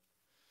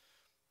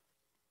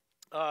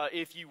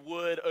if you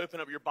would, open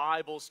up your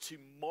Bibles to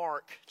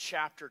Mark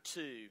chapter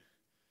 2.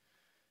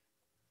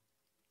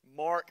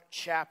 Mark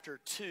chapter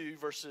 2,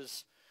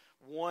 verses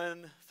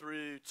 1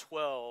 through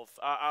 12.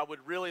 I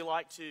would really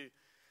like to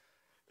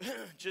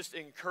just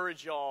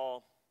encourage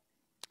y'all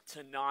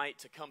tonight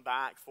to come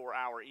back for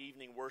our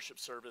evening worship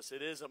service.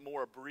 It is a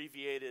more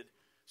abbreviated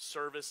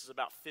service. It's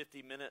about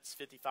 50 minutes,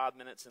 55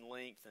 minutes in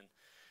length, and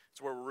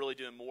it's where we're really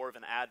doing more of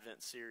an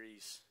Advent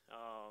series.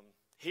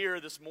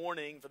 Here this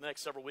morning, for the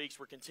next several weeks,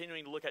 we're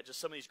continuing to look at just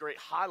some of these great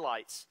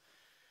highlights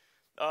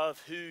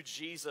of who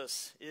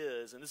Jesus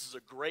is, and this is a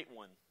great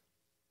one.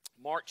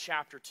 Mark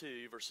chapter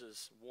 2,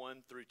 verses 1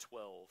 through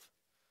 12.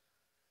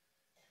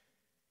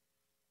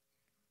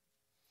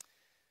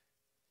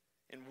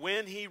 And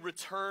when he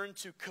returned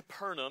to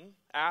Capernaum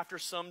after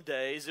some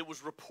days, it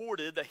was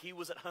reported that he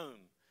was at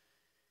home.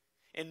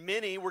 And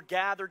many were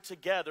gathered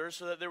together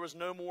so that there was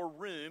no more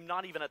room,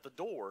 not even at the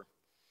door.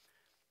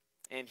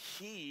 And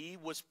he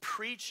was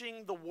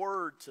preaching the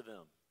word to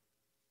them.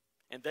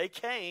 And they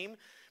came,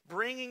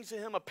 bringing to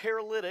him a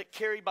paralytic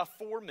carried by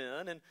 4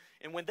 men.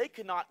 And when they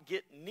could not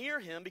get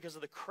near him because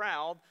of the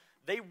crowd,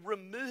 they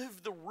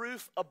removed the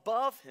roof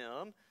above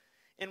him.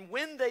 And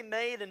when they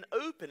made an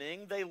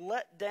opening, they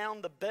let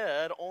down the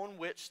bed on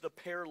which the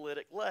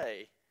paralytic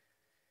lay.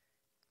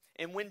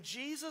 And when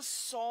Jesus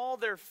saw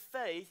their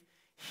faith,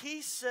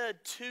 he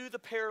said to the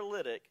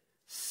paralytic,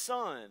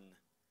 "Son,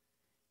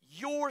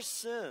 your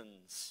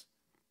sins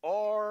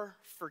are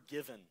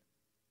forgiven."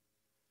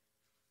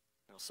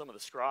 Now some of the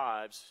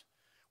scribes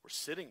were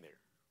sitting there,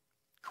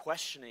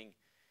 questioning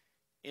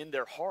in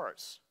their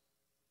hearts,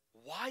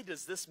 "Why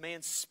does this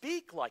man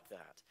speak like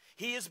that?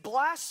 He is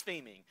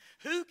blaspheming.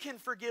 Who can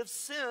forgive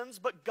sins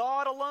but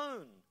God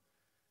alone?"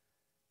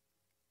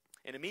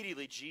 And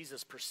immediately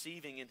Jesus,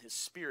 perceiving in his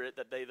spirit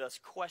that they thus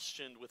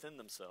questioned within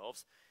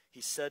themselves,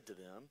 he said to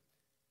them,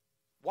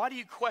 "Why do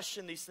you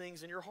question these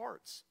things in your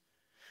hearts?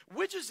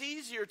 Which is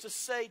easier to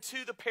say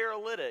to the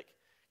paralytic,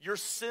 'Your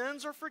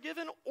sins are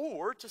forgiven,'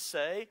 or to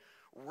say,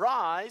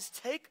 'Rise,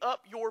 take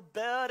up your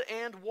bed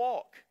and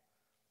walk'?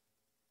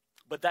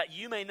 But that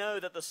you may know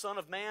that the Son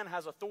of Man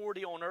has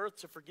authority on earth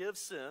to forgive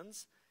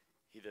sins,"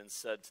 he then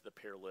said to the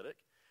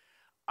paralytic,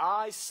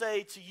 "I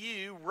say to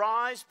you,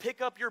 rise,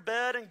 pick up your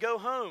bed, and go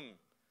home."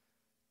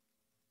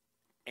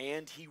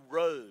 And he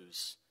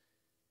rose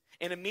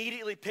and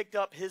immediately picked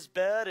up his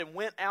bed and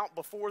went out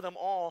before them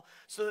all,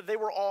 so that they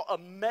were all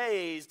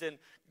amazed and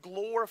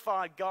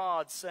glorified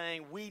God,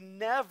 saying, "We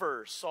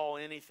never saw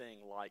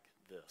anything like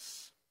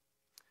this."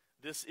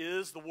 This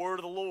is the word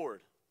of the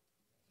Lord.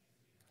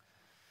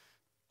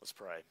 Let's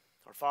pray.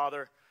 Our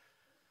Father,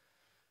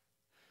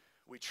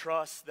 we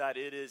trust that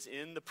it is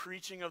in the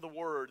preaching of the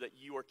word that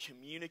you are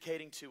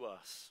communicating to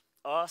us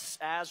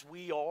as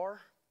we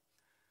are,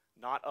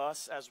 not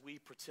us as we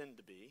pretend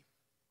to be.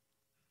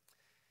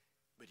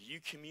 But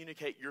you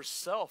communicate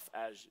yourself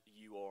as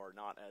you are,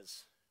 not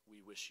as we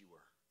wish you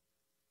were.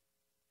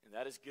 And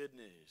that is good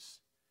news.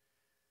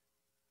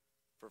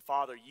 For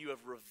Father, you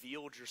have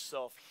revealed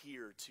yourself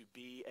here to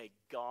be a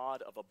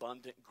God of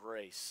abundant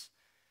grace.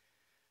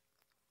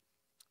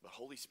 But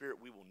Holy Spirit,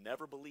 we will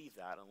never believe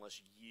that unless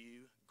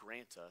you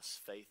grant us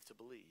faith to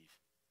believe.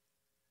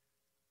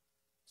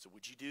 So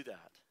would you do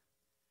that?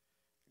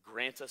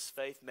 Grant us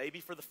faith, maybe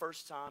for the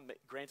first time,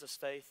 grant us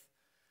faith.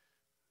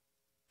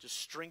 Just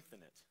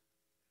strengthen it.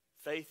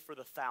 Faith for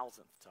the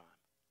 1,000th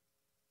time.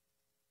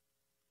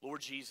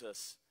 Lord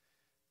Jesus,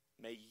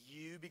 may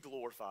you be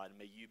glorified and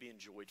may you be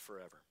enjoyed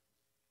forever.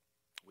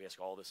 We ask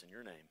all this in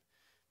your name.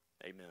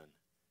 Amen.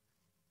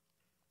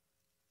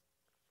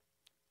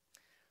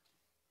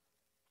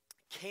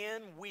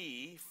 Can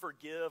we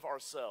forgive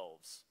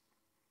ourselves?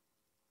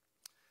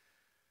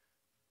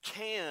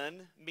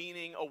 Can,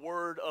 meaning a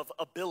word of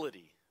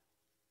ability,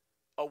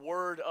 a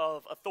word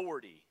of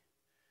authority.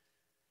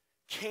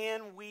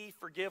 Can we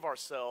forgive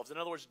ourselves? In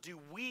other words, do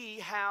we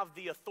have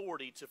the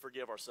authority to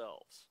forgive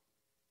ourselves?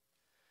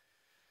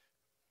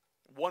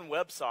 One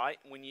website,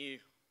 when you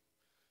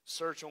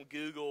search on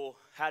Google,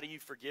 how do you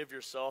forgive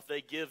yourself,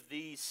 they give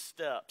these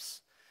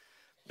steps.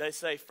 They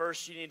say,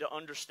 first, you need to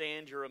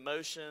understand your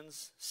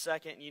emotions.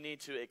 Second, you need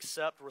to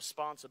accept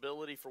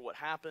responsibility for what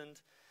happened.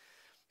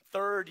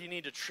 Third, you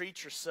need to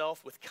treat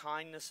yourself with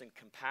kindness and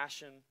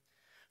compassion.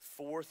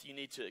 Fourth, you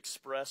need to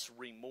express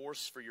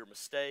remorse for your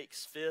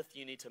mistakes. Fifth,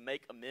 you need to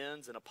make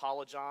amends and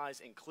apologize,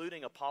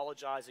 including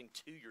apologizing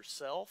to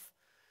yourself.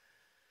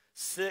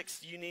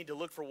 Sixth, you need to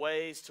look for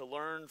ways to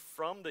learn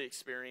from the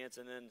experience.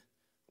 And then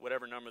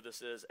whatever number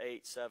this is,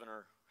 8, 7,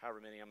 or however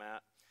many I'm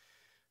at,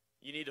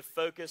 you need to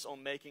focus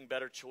on making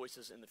better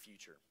choices in the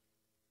future.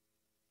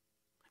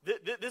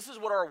 This is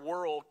what our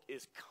world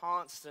is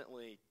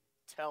constantly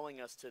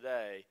telling us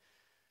today,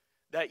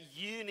 that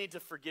you need to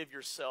forgive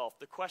yourself.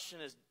 The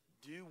question is,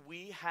 do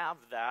we have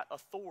that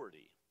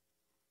authority?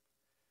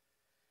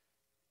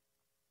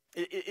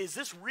 Is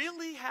this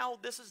really how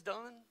this is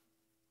done?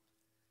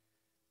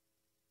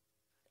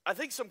 I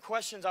think some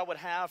questions I would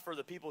have for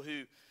the people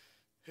who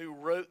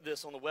wrote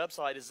this on the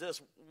website is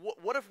this: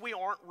 what if we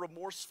aren't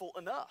remorseful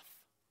enough?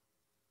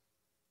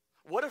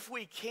 What if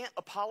we can't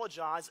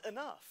apologize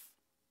enough?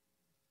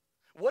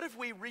 What if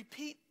we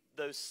repeat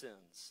those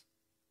sins?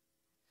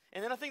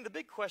 And then I think the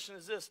big question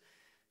is this: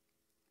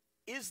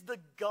 is the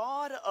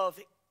God of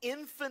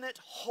infinite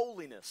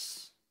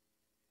holiness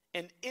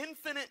and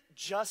infinite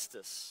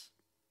justice,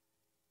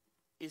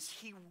 is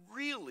he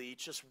really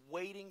just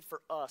waiting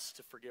for us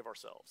to forgive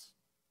ourselves?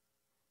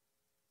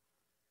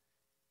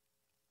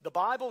 The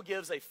Bible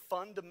gives a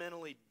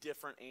fundamentally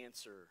different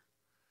answer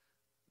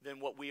than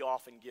what we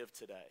often give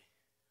today.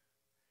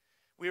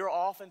 We are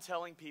often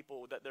telling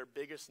people that their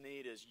biggest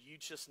need is you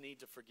just need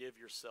to forgive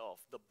yourself.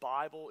 The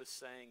Bible is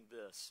saying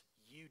this: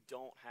 you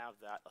don't have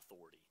that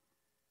authority.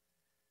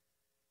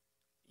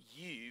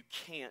 You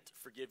can't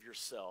forgive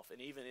yourself.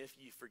 And even if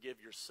you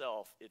forgive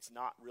yourself, it's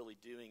not really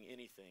doing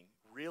anything.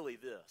 Really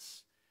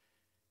this: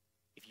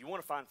 if you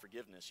want to find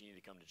forgiveness, you need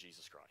to come to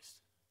Jesus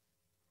Christ.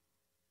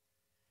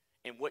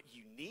 And what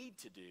you need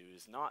to do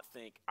is not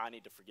think, I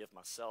need to forgive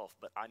myself,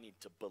 but I need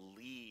to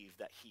believe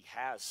that he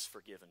has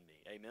forgiven me.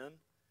 Amen?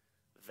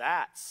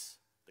 That's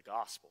the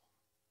gospel.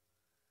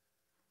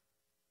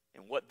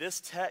 And what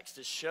this text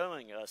is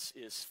showing us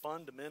is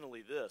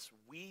fundamentally this: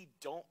 we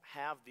don't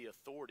have the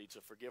authority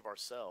to forgive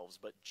ourselves,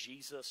 but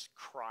Jesus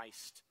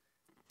Christ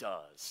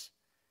does.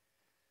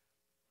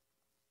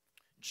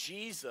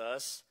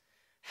 Jesus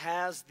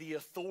has the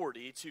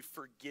authority to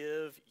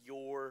forgive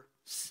your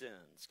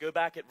sins. Go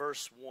back at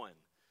verse 1.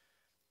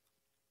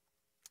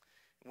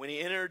 When he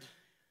entered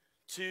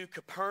to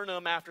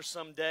Capernaum after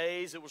some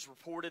days, it was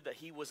reported that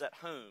he was at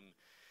home.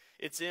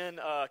 It's in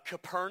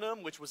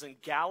Capernaum, which was in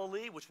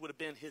Galilee, which would have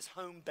been his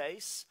home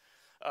base.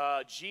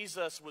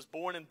 Jesus was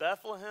born in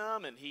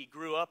Bethlehem, and he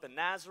grew up in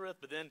Nazareth.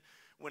 But then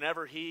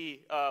whenever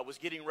he was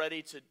getting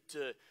ready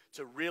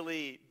to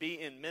really be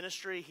in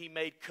ministry, he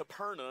made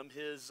Capernaum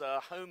his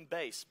home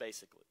base,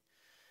 basically.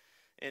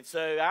 And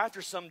so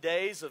after some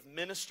days of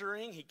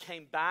ministering, he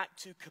came back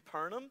to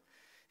Capernaum,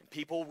 and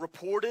people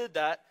reported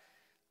that,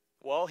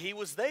 well, he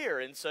was there.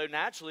 And so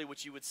naturally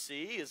what you would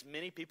see is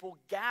many people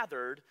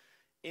gathered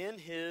in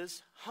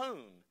his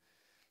home.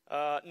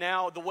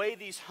 Now, the way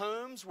these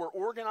homes were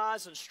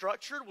organized and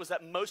structured was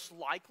that most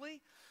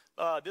likely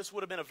this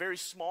would have been a very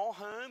small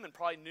home, and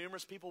probably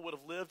numerous people would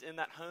have lived in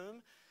that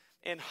home.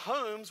 And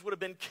homes would have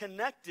been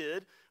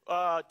connected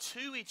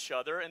to each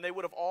other, and they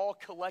would have all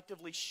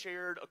collectively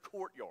shared a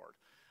courtyard.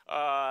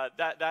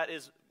 That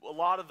is a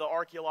lot of the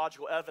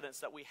archaeological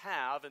evidence that we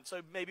have, and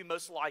so maybe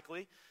most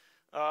likely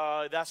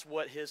that's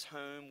what his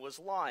home was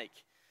like.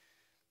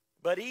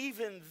 But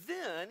even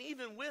then,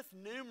 even with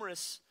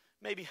numerous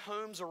maybe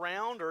homes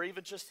around, or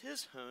even just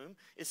his home,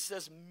 it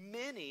says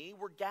many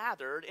were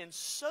gathered, and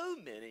so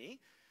many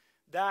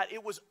that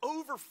it was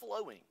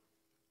overflowing.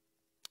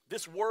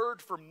 This word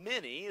for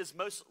many is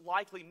most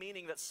likely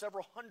meaning that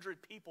several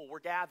hundred people were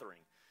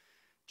gathering.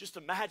 Just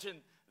imagine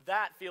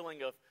that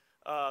feeling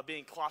of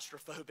being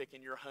claustrophobic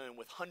in your home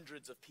with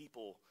hundreds of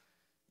people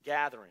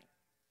gathering.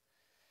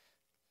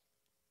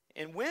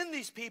 And when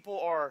these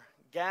people are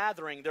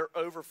gathering, they're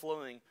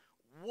overflowing.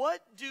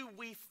 What do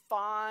we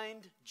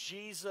find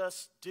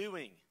Jesus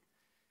doing?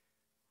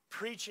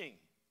 Preaching.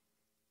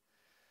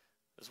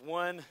 As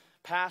one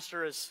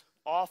pastor has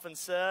often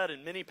said,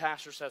 and many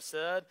pastors have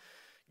said,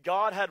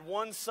 God had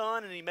one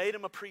son and he made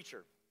him a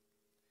preacher.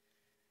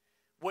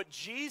 What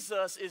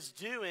Jesus is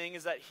doing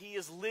is that he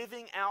is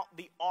living out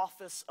the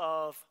office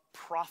of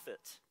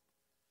prophet.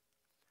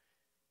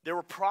 There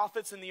were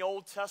prophets in the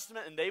Old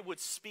Testament, and they would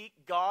speak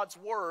God's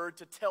word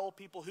to tell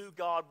people who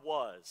God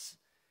was.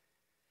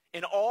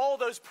 And all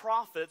those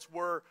prophets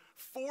were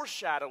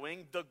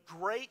foreshadowing the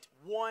great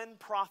one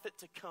prophet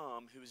to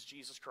come, who is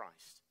Jesus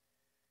Christ.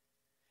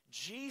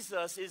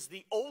 Jesus is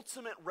the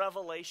ultimate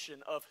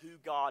revelation of who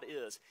God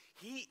is.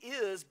 He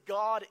is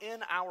God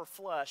in our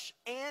flesh,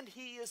 and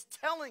he is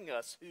telling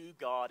us who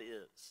God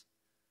is.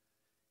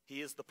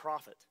 He is the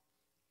prophet.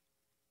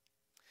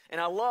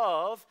 And I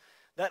love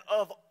that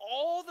of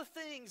all the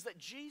things that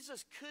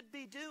Jesus could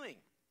be doing,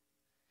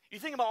 you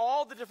think about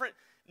all the different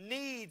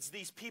needs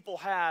these people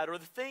had, or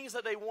the things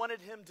that they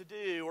wanted him to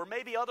do, or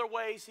maybe other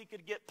ways he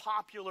could get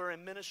popular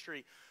in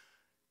ministry.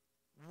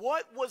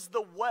 What was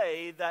the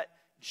way that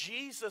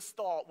Jesus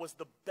thought was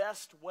the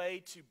best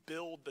way to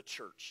build the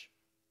church?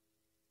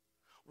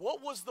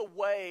 What was the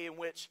way in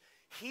which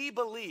he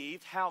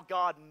believed how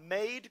God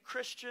made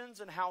Christians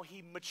and how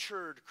he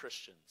matured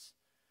Christians?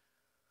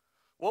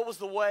 What was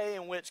the way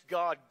in which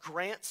God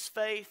grants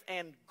faith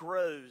and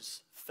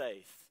grows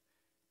faith?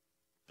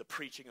 The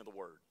preaching of the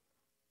word.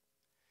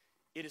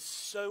 It is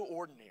so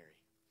ordinary,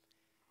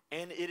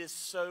 and it is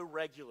so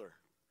regular.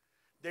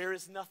 There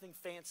is nothing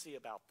fancy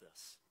about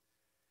this.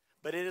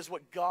 But it is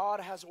what God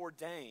has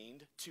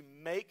ordained to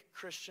make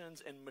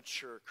Christians and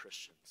mature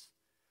Christians.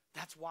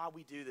 That's why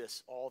we do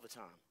this all the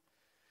time.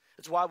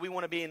 It's why we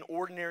want to be an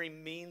ordinary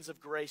means of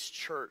grace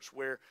church,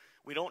 where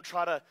we don't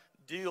try to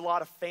do a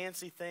lot of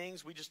fancy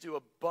things. We just do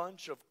a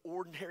bunch of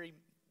ordinary,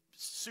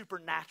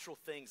 supernatural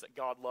things that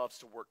God loves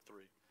to work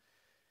through.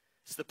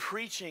 It's the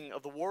preaching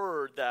of the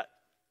word that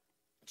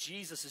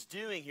Jesus is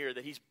doing here,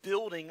 that he's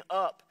building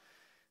up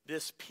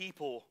this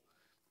people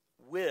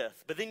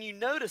with. But then you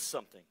notice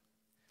something.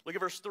 Look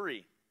at verse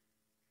 3.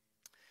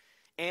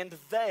 And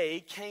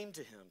they came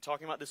to him,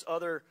 talking about this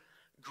other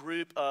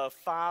group of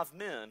 5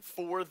 men,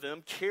 4 of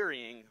them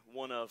carrying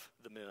one of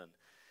the men.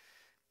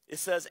 It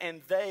says,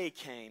 and they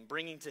came,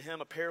 bringing to him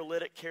a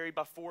paralytic carried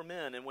by 4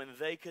 men. And when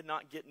they could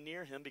not get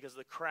near him because of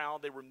the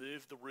crowd, they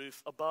removed the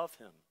roof above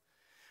him.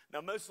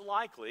 Now, most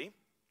likely,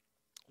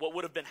 what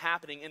would have been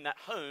happening in that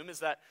home is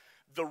that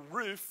the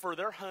roof for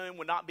their home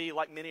would not be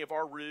like many of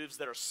our roofs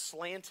that are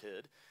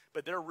slanted,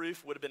 but their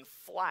roof would have been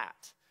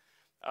flat.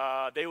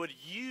 They would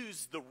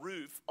use the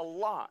roof a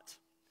lot.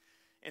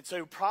 And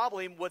so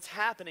probably what's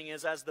happening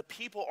is as the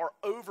people are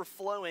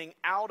overflowing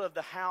out of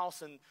the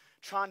house and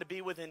trying to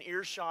be within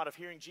earshot of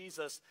hearing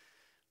Jesus,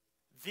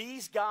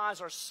 these guys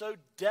are so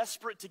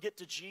desperate to get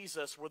to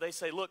Jesus where they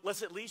say, look,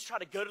 let's at least try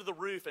to go to the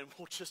roof and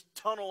we'll just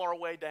tunnel our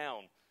way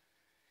down.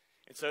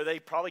 And so they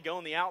probably go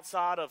on the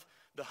outside of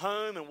the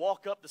home and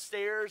walk up the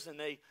stairs and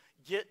they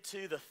get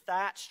to the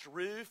thatched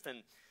roof.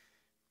 And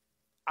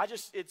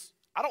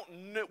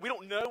we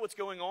don't know what's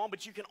going on,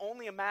 but you can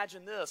only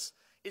imagine this.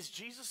 Is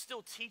Jesus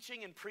still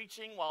teaching and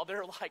preaching while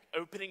they're like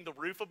opening the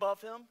roof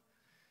above him?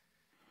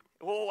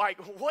 Well, like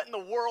what in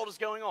the world is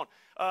going on?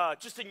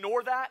 Just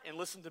ignore that and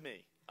listen to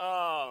me.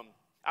 I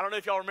don't know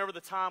if y'all remember the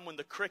time when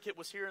the cricket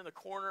was here in the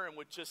corner and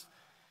would just,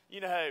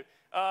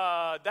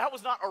 that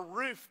was not a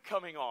roof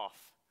coming off.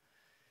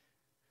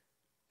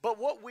 But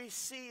what we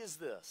see is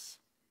this.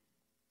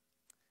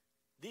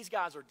 These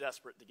guys are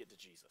desperate to get to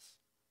Jesus.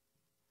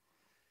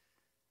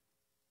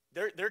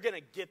 They're going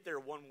to get there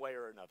one way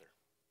or another.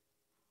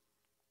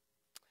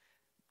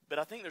 But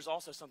I think there's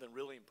also something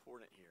really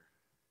important here.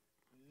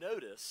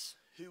 Notice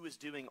who is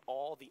doing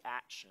all the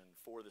action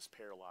for this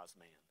paralyzed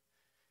man.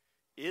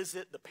 Is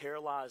it the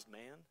paralyzed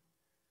man?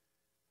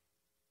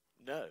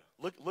 No.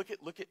 Look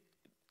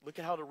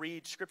at how to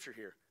read scripture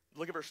here.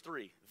 Look at verse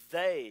 3.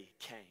 They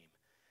came.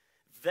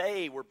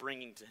 They were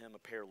bringing to him a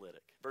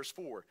paralytic. Verse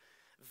 4.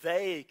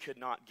 They could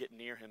not get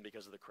near him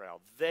because of the crowd.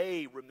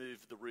 They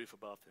removed the roof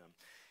above him.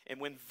 And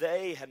when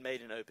they had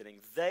made an opening,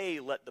 they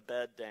let the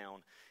bed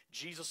down.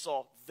 Jesus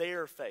saw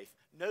their faith.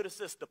 Notice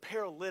this, the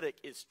paralytic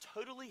is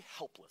totally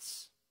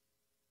helpless.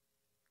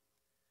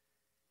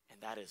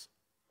 And that is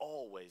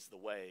always the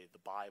way the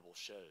Bible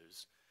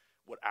shows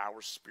what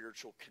our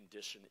spiritual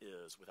condition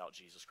is without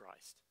Jesus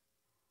Christ.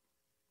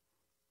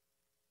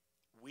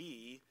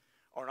 We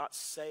are not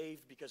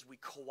saved because we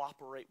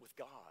cooperate with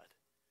God.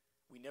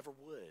 We never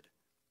would.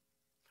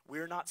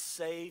 We're not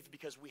saved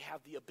because we have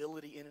the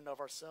ability in and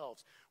of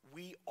ourselves.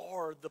 We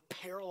are the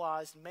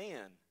paralyzed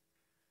man.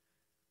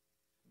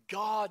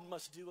 God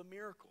must do a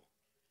miracle.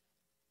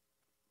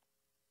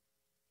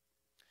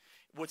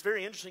 What's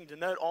very interesting to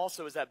note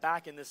also is that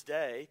back in this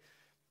day,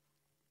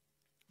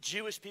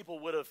 Jewish people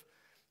would have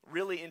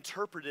really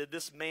interpreted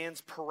this man's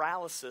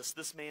paralysis,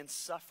 this man's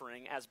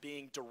suffering, as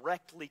being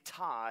directly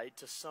tied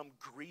to some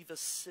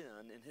grievous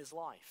sin in his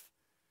life.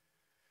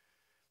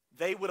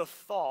 They would have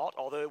thought,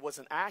 although it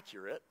wasn't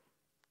accurate,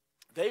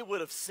 they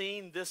would have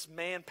seen this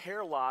man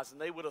paralyzed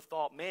and they would have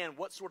thought, man,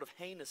 what sort of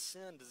heinous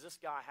sin does this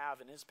guy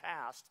have in his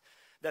past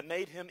that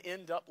made him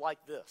end up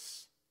like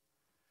this?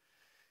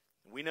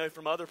 We know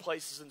from other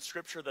places in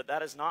Scripture that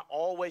that is not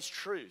always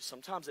true.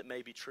 Sometimes it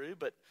may be true,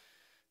 but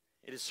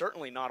it is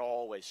certainly not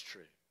always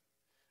true.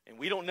 And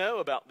we don't know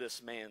about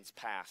this man's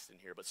past in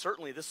here, but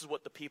certainly this is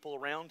what the people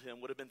around him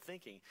would have been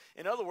thinking.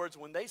 In other words,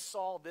 when they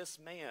saw this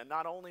man,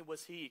 not only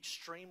was he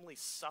extremely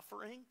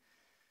suffering,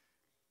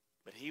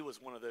 but he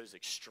was one of those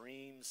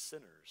extreme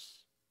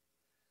sinners.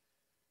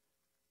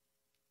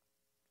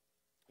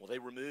 Well, they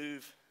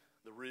remove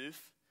the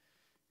roof,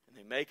 and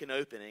they make an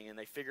opening, and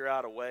they figure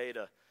out a way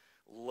to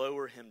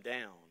lower him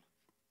down.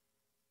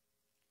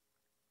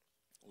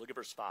 Look at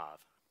verse 5.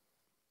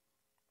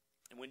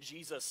 And when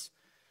Jesus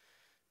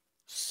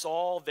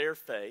saw their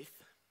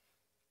faith,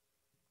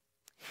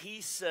 he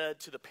said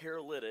to the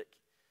paralytic,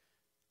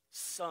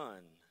 "Son,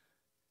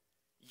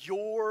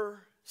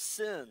 your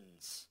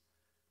sins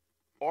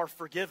are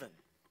forgiven."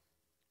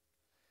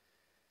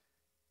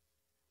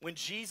 When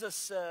Jesus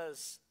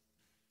says,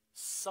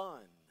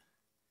 son,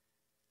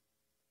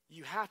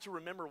 you have to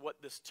remember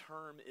what this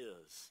term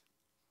is.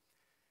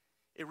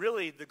 It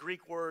really, the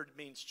Greek word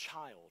means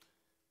child.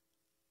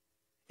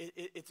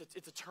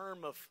 It's a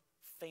term of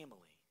family.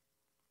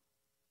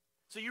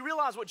 So you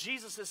realize what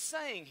Jesus is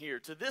saying here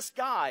to this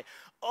guy,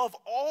 of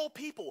all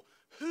people,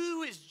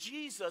 who is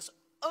Jesus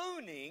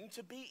owning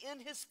to be in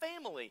his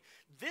family?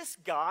 This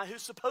guy who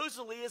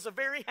supposedly is a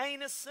very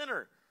heinous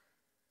sinner.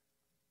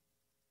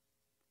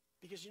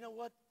 Because you know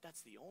what?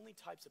 That's the only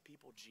types of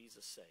people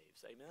Jesus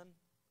saves. Amen?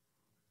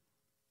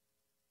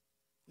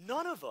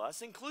 None of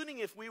us, including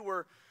if we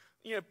were,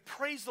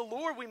 praise the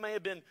Lord, we may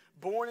have been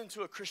born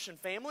into a Christian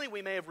family.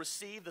 We may have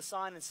received the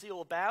sign and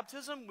seal of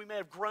baptism. We may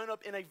have grown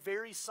up in a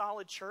very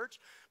solid church.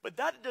 But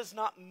that does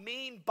not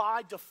mean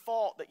by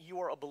default that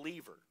you are a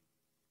believer.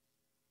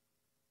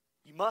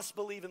 You must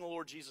believe in the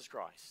Lord Jesus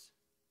Christ.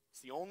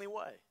 It's the only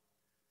way.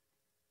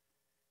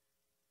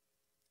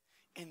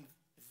 And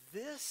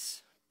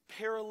this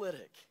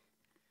paralytic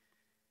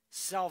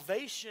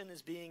Salvation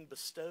is being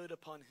bestowed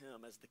upon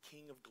him as the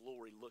King of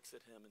glory looks at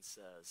him and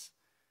says,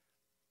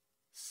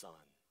 Son.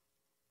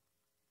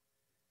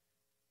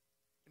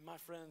 And my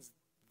friends,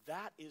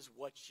 that is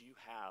what you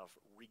have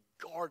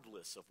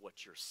regardless of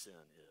what your sin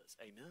is.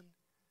 Amen?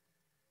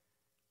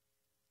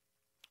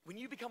 When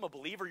you become a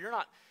believer, you're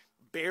not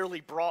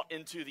barely brought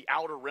into the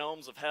outer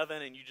realms of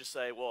heaven and you just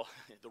say, well,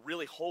 the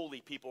really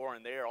holy people are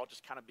in there. I'll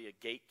just kind of be a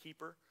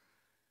gatekeeper.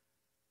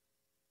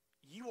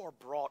 You are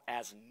brought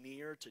as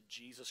near to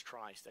Jesus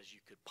Christ as you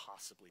could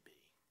possibly be.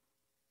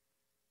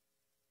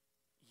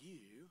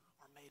 You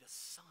are made a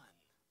son.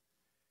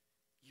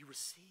 You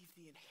receive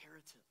the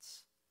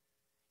inheritance.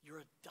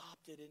 You're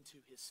adopted into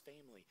his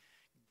family.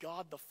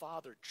 God the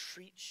Father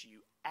treats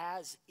you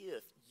as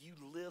if you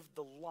lived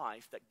the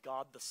life that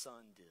God the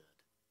Son did.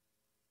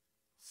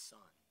 Son.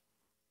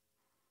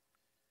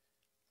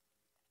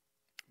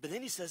 But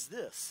then he says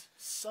this,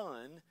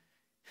 Son,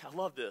 I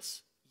love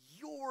this,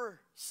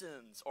 your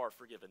sins are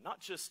forgiven. Not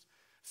just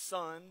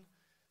son,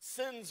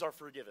 sins are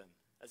forgiven,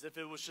 as if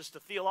it was just a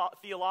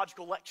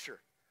theological lecture.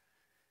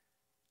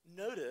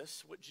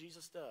 Notice what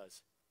Jesus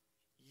does.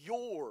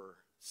 Your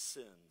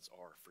sins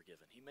are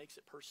forgiven. He makes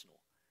it personal.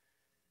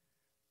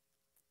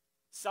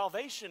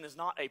 Salvation is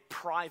not a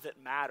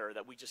private matter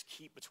that we just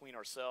keep between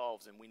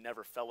ourselves and we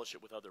never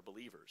fellowship with other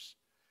believers.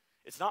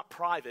 It's not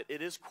private,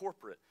 it is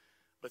corporate.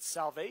 But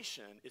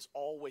salvation is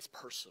always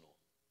personal.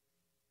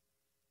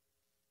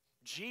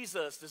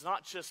 Jesus does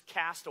not just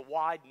cast a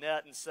wide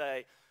net and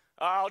say,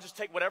 I'll just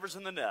take whatever's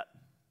in the net.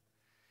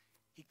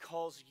 He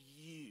calls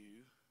you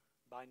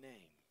by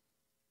name.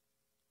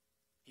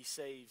 He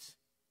saves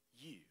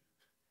you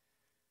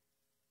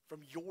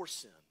from your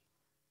sin,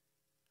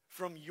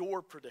 from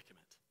your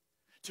predicament,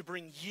 to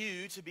bring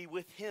you to be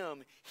with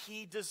him.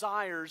 He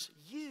desires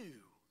you.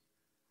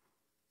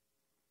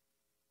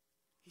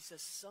 He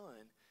says,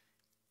 Son,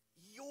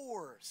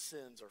 your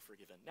sins are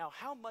forgiven. Now,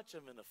 how much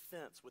of an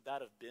offense would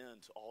that have been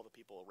to all the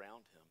people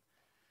around him?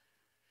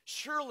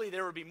 Surely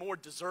there would be more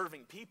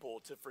deserving people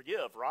to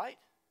forgive, right?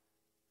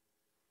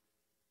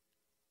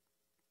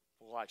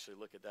 We'll actually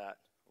look at that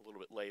a little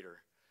bit later.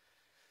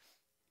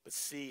 But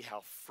see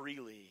how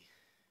freely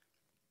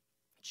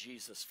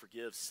Jesus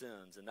forgives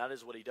sins, and that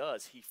is what he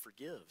does. He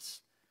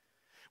forgives.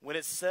 When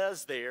it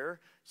says there,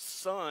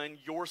 Son,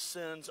 your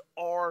sins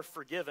are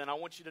forgiven, I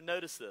want you to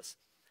notice this.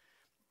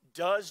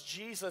 Does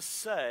Jesus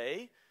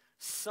say,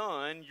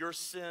 Son, your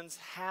sins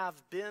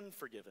have been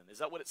forgiven? Is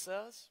that what it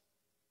says?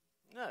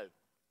 No.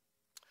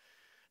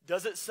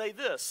 Does it say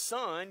this?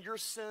 Son, your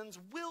sins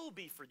will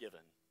be forgiven.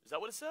 Is that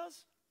what it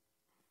says?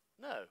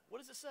 No. What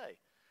does it say?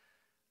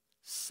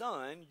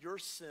 Son, your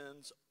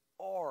sins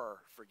are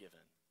forgiven.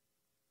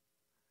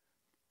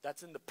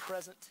 That's in the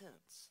present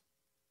tense.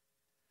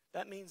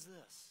 That means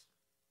this.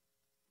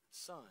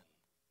 Son,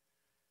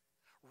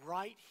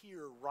 right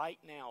here, right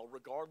now,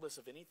 regardless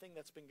of anything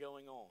that's been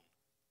going on,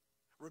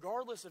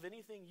 regardless of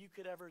anything you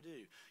could ever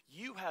do,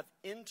 you have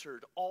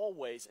entered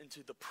always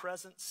into the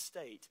present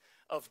state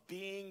of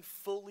being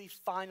fully,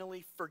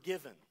 finally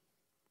forgiven.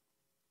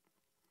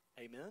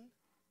 Amen?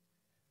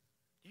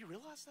 Do you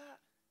realize that?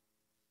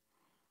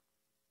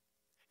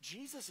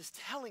 Jesus is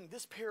telling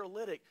this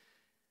paralytic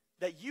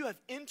that you have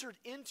entered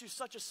into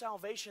such a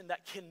salvation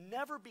that can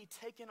never be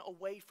taken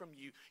away from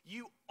you.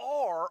 You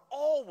are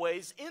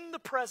always in the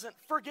present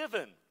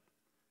forgiven.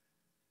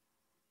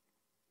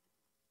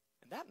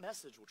 And that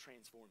message will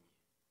transform you.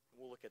 And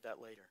we'll look at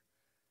that later.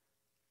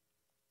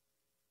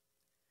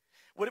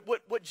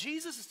 What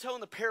Jesus is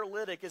telling the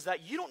paralytic is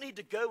that you don't need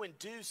to go and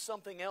do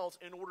something else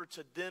in order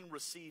to then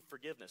receive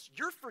forgiveness.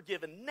 You're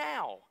forgiven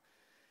now.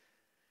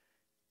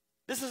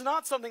 This is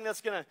not something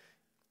that's going to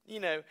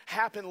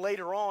happen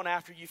later on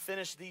after you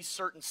finish these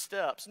certain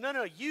steps.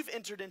 No, you've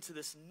entered into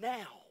this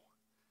now.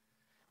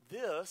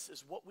 This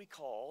is what we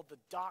call the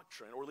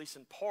doctrine, or at least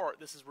in part,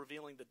 this is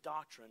revealing the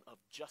doctrine of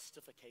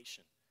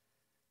justification.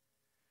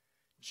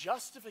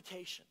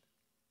 Justification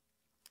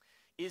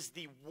is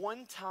the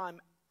one-time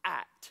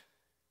act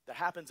that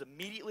happens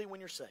immediately when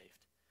you're saved.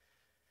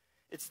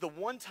 It's the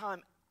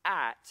one-time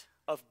act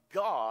of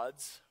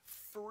God's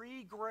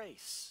free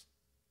grace.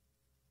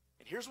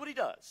 And here's what he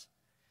does.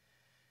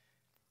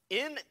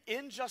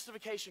 In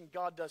justification,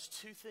 God does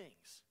two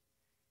things.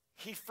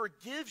 He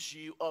forgives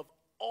you of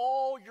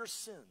all your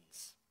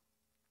sins,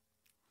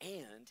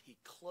 and he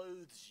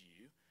clothes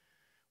you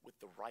with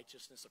the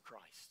righteousness of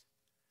Christ.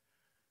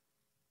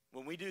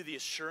 When we do the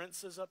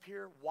assurances up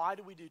here, why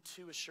do we do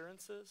two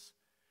assurances?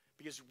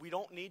 Because we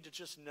don't need to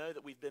just know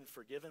that we've been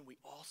forgiven. We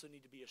also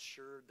need to be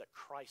assured that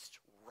Christ's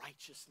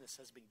righteousness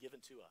has been given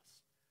to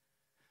us.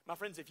 My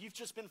friends, if you've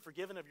just been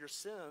forgiven of your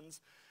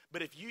sins,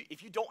 but if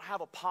you don't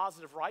have a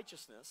positive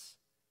righteousness,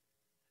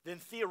 then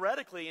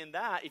theoretically in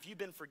that, if you've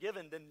been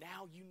forgiven, then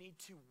now you need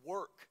to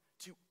work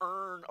to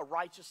earn a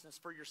righteousness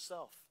for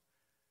yourself.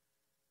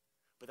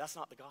 But that's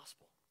not the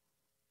gospel.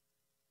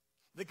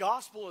 The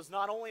gospel is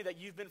not only that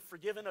you've been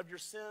forgiven of your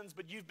sins,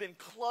 but you've been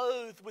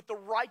clothed with the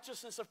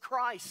righteousness of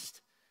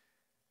Christ.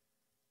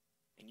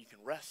 And you can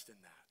rest in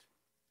that.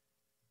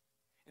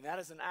 And that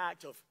is an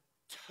act of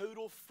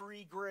total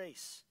free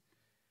grace.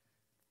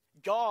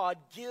 God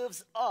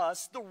gives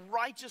us the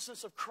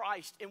righteousness of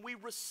Christ, and we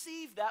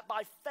receive that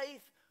by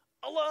faith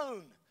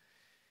alone.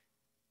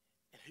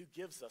 And who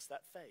gives us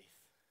that faith?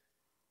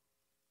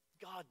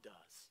 God does.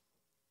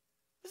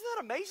 Isn't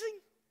that amazing?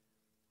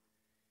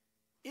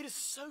 It is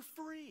so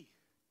free.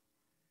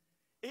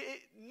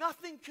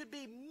 Nothing could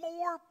be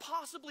more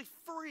possibly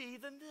free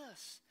than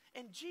this.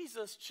 And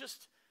Jesus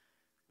just,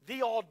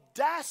 the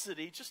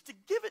audacity just to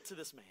give it to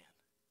this man.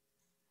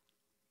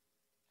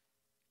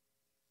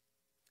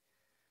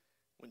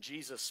 When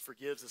Jesus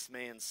forgives this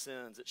man's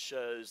sins, it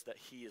shows that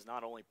he is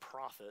not only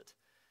prophet,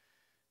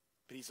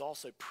 but he's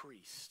also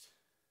priest.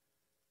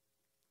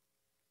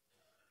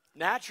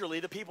 Naturally,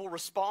 the people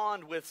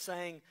respond with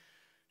saying,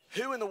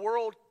 who in the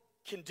world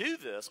can do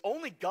this?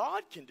 Only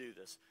God can do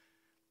this.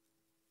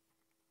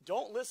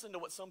 Don't listen to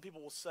what some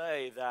people will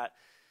say, that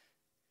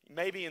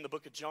maybe in the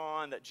book of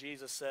John that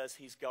Jesus says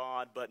he's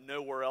God, but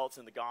nowhere else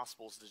in the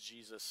Gospels does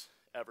Jesus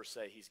ever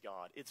say he's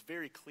God. It's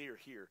very clear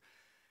here.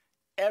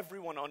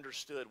 Everyone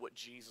understood what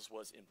Jesus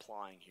was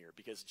implying here,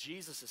 because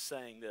Jesus is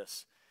saying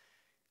this: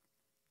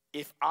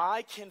 if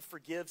I can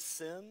forgive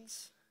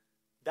sins,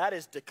 that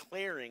is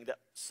declaring that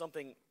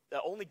something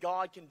that only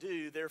God can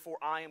do, therefore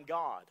I am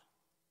God.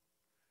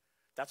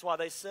 That's why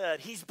they said,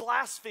 he's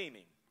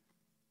blaspheming.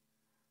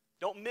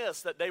 Don't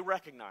miss that they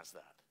recognize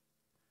that.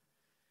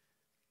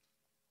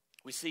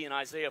 We see in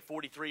Isaiah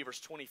 43, verse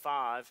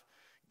 25,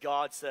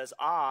 God says,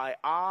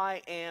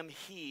 I am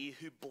he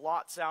who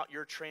blots out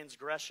your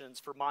transgressions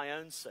for my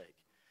own sake,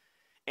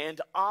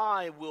 and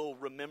I will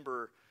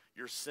remember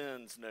your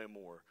sins no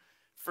more.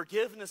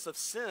 Forgiveness of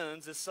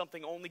sins is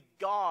something only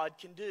God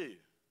can do.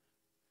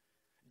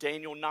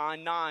 Daniel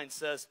 9:9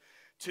 says,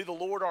 to the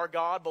Lord our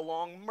God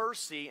belong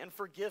mercy and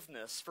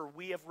forgiveness, for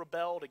we have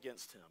rebelled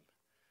against him.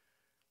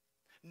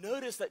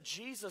 Notice that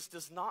Jesus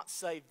does not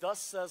say, thus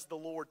says the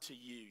Lord to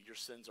you, your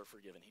sins are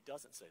forgiven. He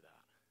doesn't say that.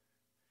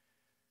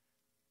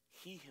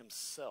 He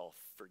himself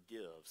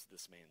forgives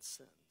this man's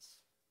sins.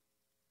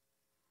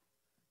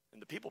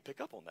 And the people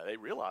pick up on that. They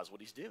realize what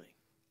he's doing.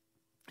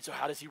 And so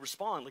how does he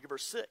respond? Look at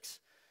verse 6.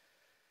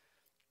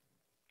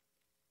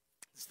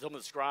 Some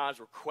of the scribes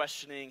were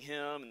questioning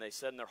him, and they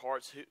said in their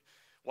hearts,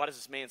 why does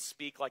this man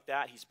speak like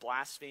that? He's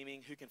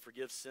blaspheming. Who can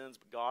forgive sins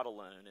but God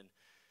alone? And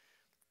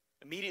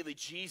immediately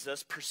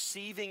Jesus,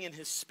 perceiving in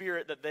his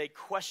spirit that they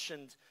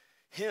questioned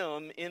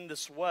him in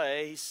this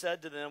way, he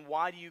said to them,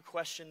 why do you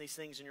question these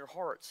things in your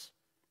hearts?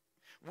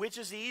 Which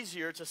is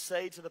easier, to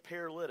say to the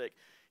paralytic,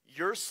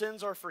 your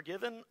sins are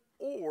forgiven,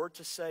 or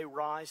to say,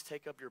 rise,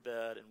 take up your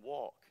bed, and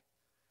walk?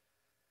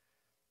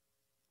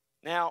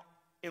 Now,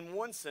 in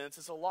one sense,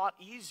 it's a lot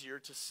easier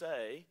to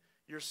say,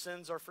 your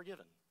sins are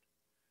forgiven.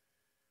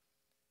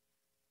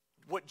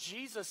 What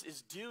Jesus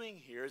is doing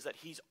here is that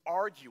he's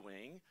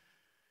arguing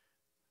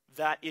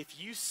that if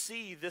you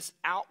see this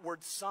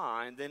outward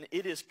sign, then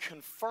it is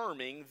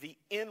confirming the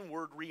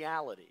inward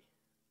reality.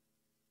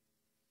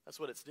 That's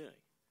what it's doing.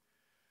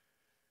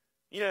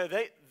 You know,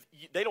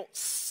 they don't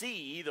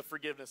see the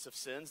forgiveness of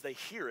sins. They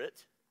hear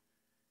it,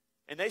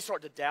 and they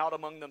start to doubt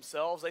among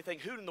themselves. They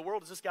think, who in the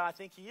world does this guy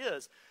think he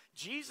is?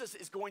 Jesus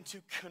is going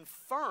to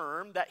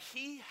confirm that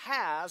he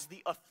has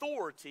the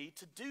authority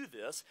to do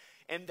this,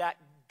 and that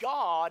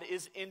God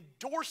is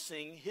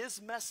endorsing his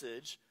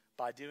message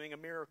by doing a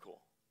miracle.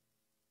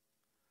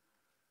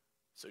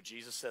 So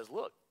Jesus says,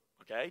 look,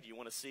 okay, do you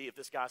want to see if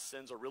this guy's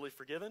sins are really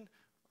forgiven?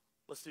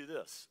 Let's do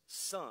this.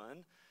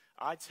 Son,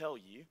 I tell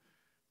you,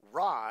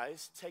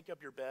 rise, take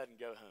up your bed, and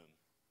go home.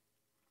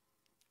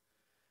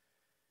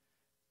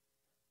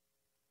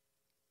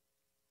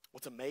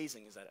 What's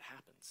amazing is that it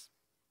happens.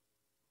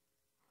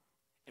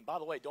 And by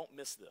the way, don't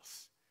miss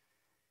this.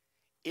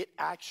 It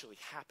actually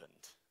happened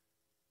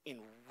in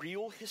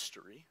real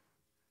history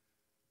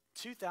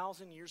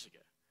 2,000 years ago.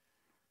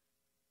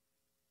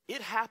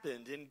 It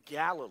happened in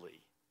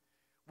Galilee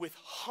with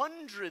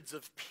hundreds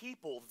of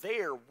people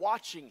there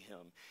watching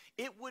him.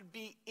 It would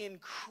be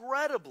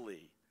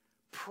incredibly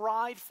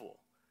prideful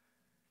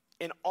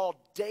and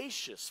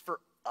audacious for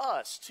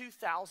us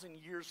 2,000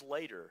 years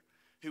later,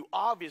 who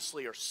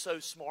obviously are so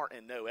smart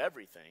and know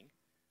everything,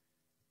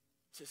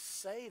 to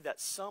say that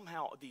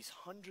somehow these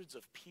hundreds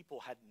of people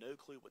had no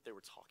clue what they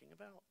were talking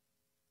about.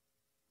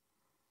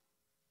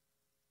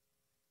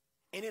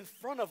 And in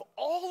front of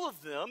all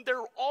of them,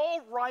 they're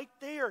all right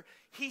there.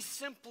 He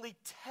simply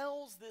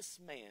tells this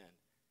man,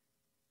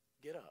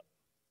 get up.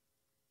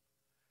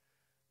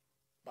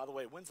 By the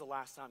way, when's the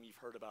last time you've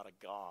heard about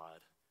a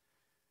God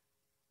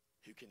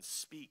who can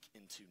speak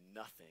into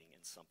nothing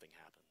and something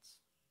happens?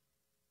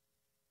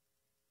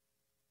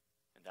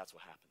 And that's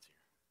what happens here.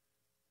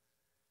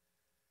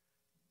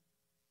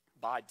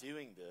 By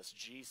doing this,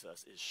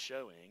 Jesus is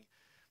showing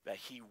that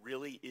he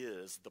really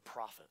is the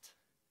prophet.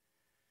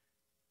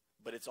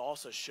 But it's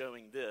also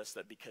showing this,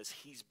 that because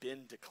he's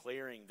been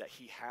declaring that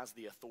he has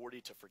the authority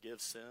to forgive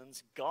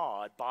sins,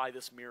 God, by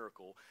this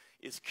miracle,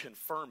 is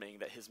confirming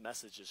that his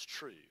message is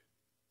true.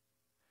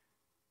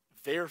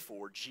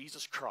 Therefore,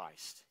 Jesus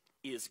Christ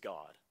is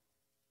God.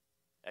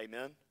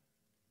 Amen?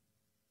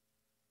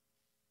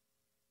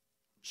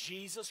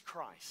 Jesus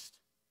Christ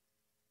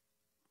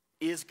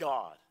is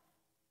God.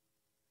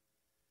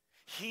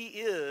 He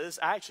is,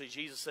 actually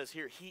Jesus says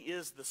here, he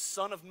is the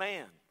Son of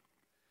Man.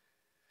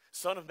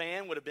 Son of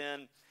Man would have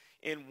been,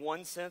 in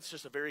one sense,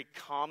 just a very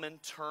common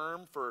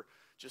term for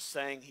just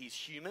saying he's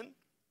human.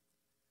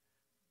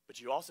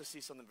 But you also see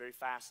something very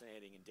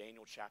fascinating in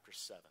Daniel chapter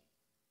 7.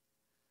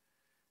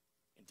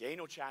 In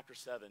Daniel chapter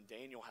 7,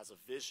 Daniel has a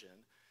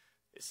vision.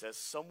 It says,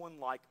 someone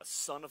like a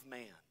son of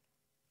man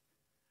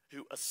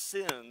who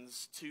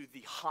ascends to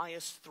the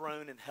highest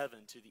throne in heaven,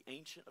 to the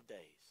Ancient of Days.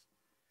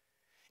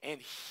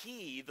 And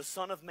he, the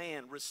Son of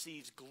Man,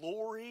 receives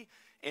glory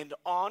and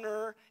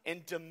honor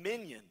and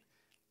dominion.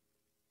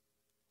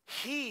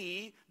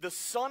 He, the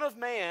Son of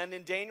Man,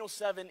 in Daniel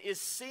 7,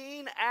 is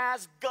seen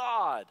as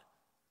God.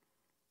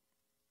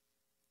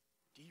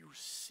 Do you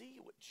see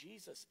what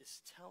Jesus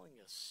is telling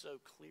us so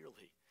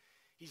clearly?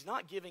 He's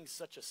not giving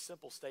such a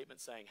simple statement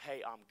saying,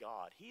 hey, I'm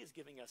God. He is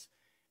giving us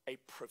a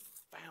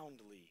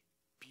profoundly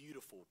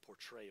beautiful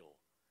portrayal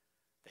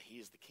that he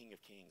is the King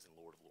of Kings and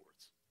Lord of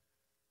Lords.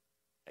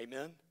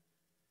 Amen?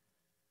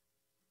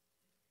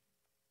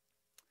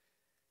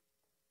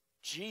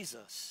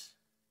 Jesus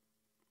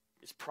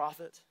is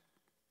prophet,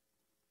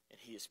 and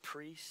he is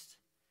priest,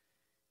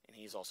 and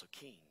he is also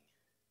king.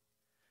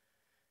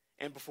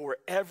 And before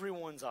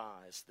everyone's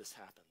eyes, this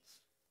happens.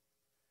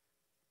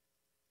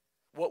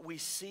 What we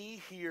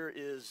see here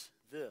is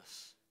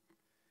this,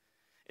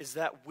 is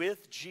that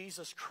with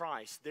Jesus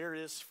Christ, there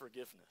is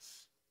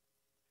forgiveness.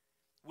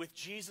 With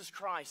Jesus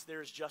Christ,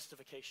 there is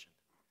justification.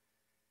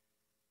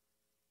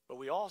 But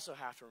we also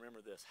have to remember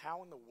this.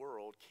 How in the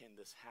world can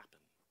this happen?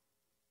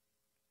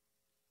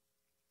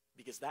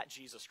 Because that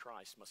Jesus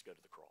Christ must go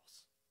to the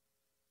cross.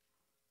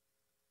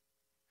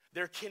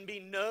 There can be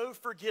no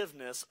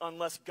forgiveness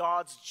unless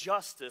God's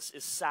justice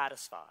is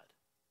satisfied.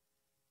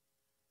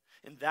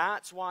 And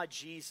that's why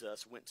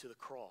Jesus went to the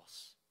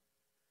cross.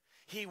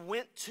 He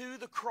went to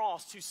the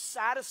cross to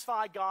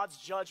satisfy God's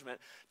judgment,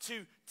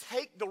 to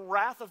take the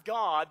wrath of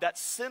God that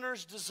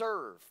sinners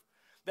deserve,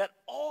 that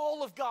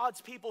all of God's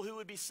people who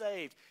would be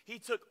saved, he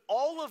took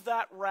all of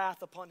that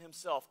wrath upon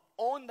himself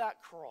on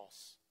that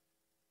cross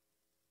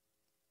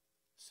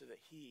so that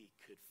he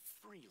could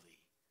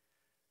freely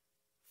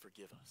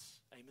forgive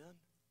us. Amen?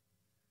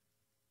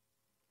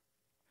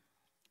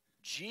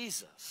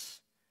 Jesus,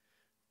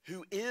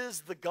 who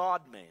is the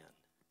God-man,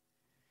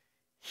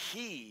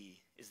 he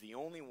is the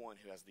only one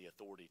who has the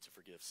authority to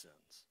forgive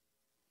sins.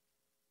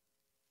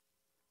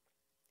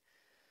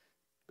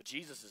 But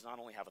Jesus does not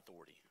only have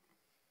authority,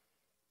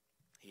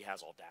 he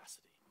has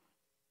audacity.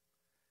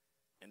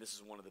 And this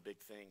is one of the big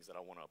things that I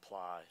want to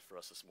apply for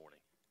us this morning.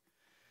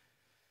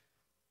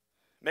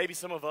 Maybe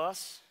some of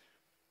us,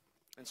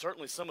 and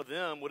certainly some of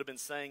them, would have been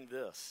saying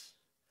this.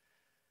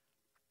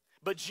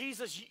 But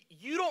Jesus,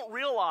 you don't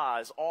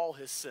realize all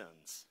his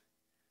sins.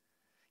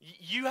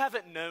 You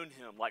haven't known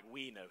him like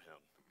we know him.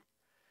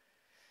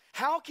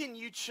 How can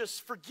you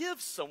just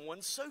forgive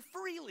someone so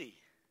freely?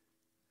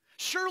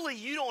 Surely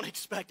you don't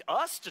expect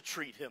us to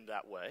treat him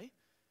that way.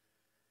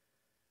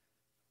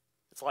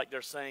 It's like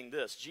they're saying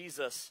this,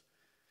 Jesus,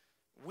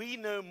 we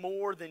know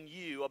more than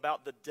you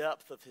about the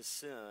depth of his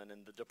sin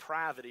and the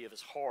depravity of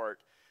his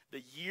heart,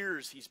 the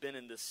years he's been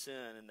in this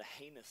sin and the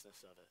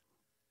heinousness of it.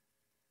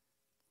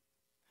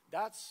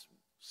 That's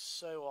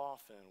so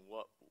often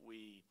what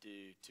we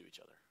do to each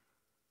other.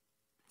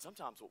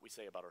 Sometimes what we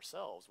say about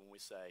ourselves when we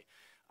say,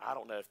 I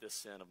don't know if this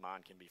sin of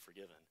mine can be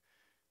forgiven.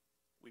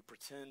 We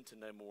pretend to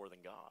know more than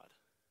God.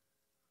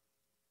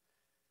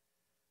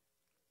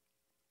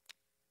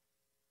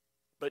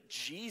 But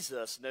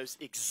Jesus knows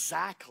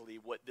exactly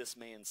what this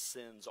man's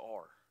sins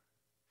are.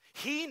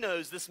 He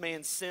knows this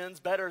man's sins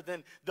better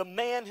than the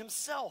man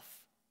himself.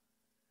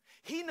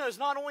 He knows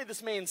not only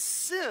this man's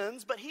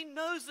sins, but he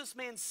knows this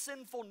man's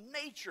sinful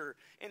nature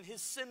and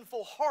his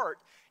sinful heart.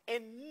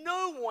 And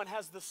no one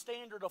has the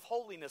standard of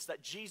holiness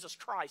that Jesus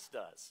Christ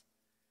does,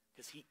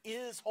 because he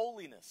is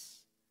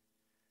holiness.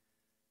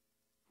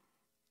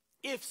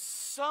 If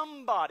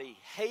somebody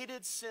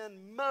hated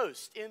sin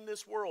most in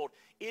this world,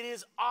 it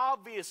is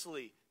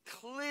obviously,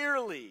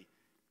 clearly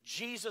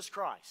Jesus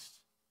Christ.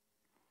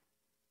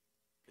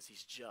 Because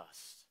he's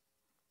just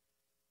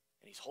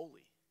and he's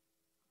holy.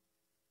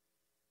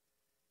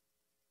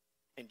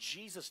 And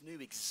Jesus knew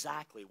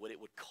exactly what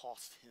it would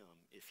cost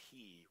him if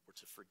he were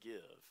to forgive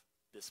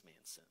this man's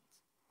sins.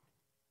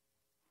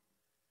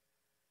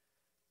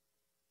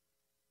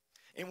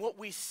 And what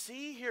we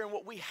see here and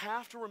what we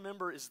have to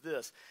remember is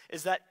this,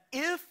 is that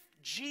if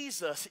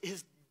Jesus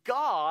is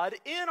God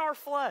in our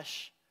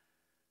flesh,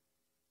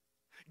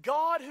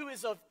 God who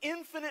is of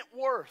infinite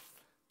worth,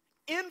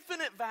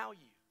 infinite value,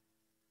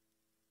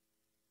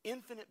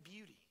 infinite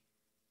beauty,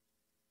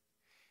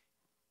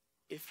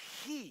 if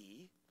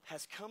he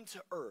has come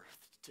to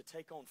earth to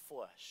take on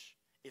flesh,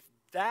 if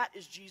that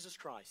is Jesus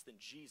Christ, then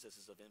Jesus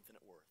is of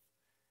infinite worth,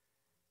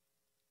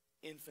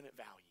 infinite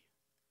value,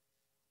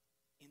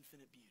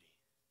 infinite beauty.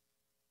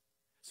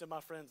 So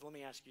my friends, let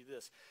me ask you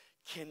this.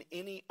 Can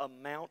any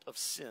amount of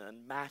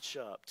sin match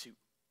up to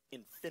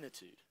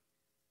infinitude?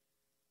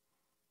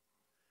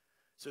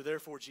 So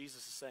therefore,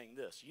 Jesus is saying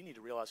this: you need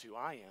to realize who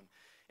I am,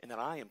 and that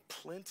I am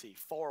plenty,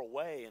 far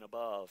away and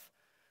above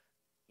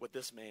what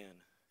this man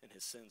and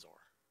his sins are.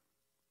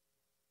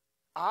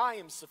 I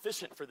am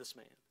sufficient for this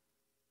man.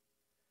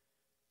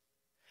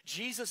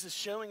 Jesus is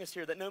showing us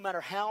here that no matter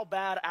how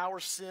bad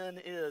our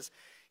sin is,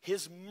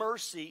 his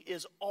mercy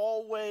is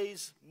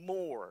always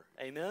more.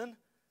 Amen?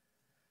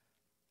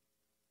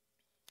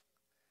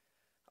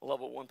 I love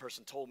what one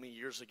person told me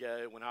years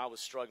ago when I was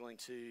struggling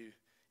to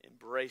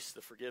embrace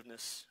the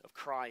forgiveness of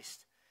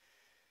Christ.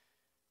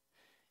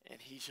 And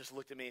he just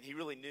looked at me, and he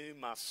really knew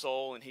my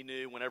soul, and he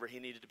knew whenever he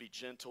needed to be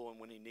gentle and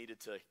when he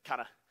needed to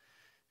kind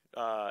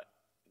of,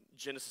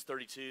 Genesis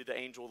 32, the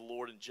angel of the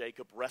Lord and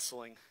Jacob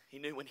wrestling. He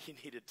knew when he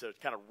needed to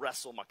kind of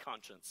wrestle my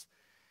conscience.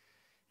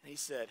 And he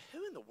said,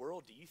 who in the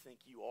world do you think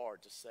you are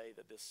to say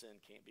that this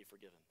sin can't be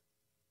forgiven?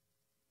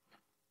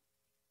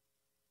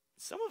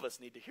 Some of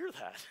us need to hear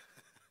that.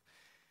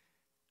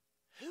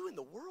 Who in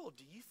the world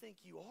do you think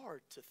you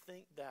are to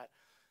think that,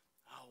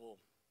 oh, well,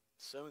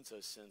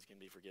 so-and-so's sins can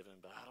be forgiven,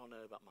 but I don't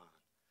know about mine.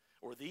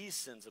 Or these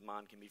sins of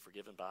mine can be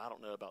forgiven, but I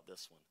don't know about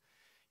this one.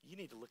 You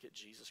need to look at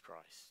Jesus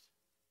Christ.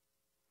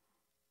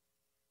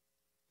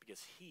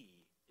 Because he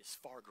is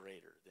far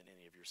greater than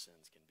any of your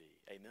sins can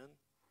be. Amen?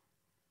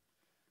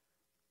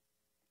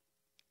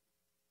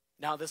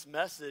 Now, this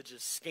message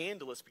is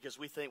scandalous because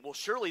we think, well,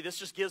 surely this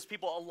just gives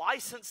people a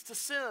license to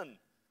sin.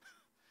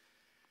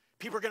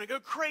 People are going to go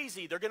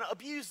crazy. They're going to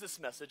abuse this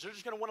message. They're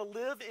just going to want to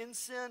live in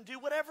sin, do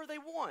whatever they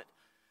want.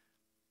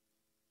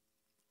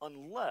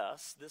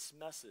 Unless this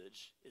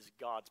message is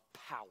God's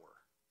power.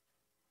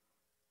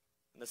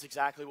 And that's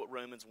exactly what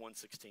Romans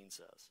 1:16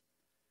 says.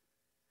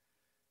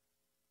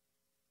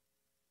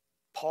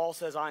 Paul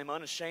says, I am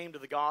unashamed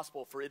of the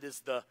gospel, for it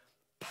is the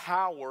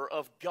power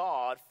of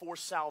God for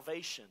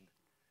salvation.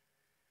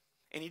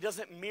 And he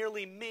doesn't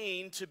merely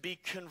mean to be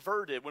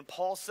converted. When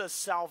Paul says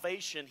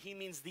salvation, he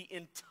means the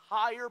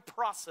entire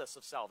process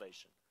of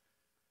salvation.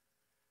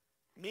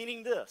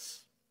 Meaning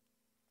this: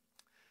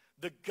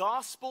 the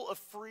gospel of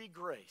free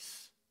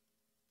grace,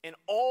 and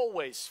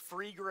always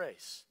free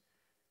grace,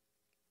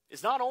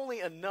 is not only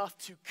enough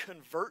to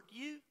convert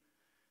you,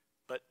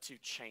 but to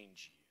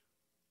change you.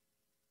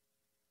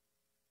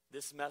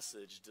 This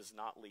message does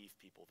not leave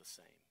people the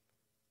same.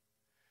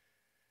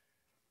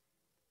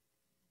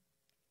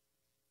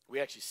 We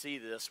actually see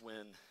this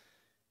when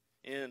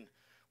in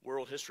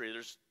world history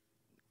there's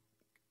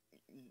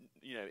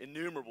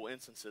innumerable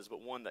instances,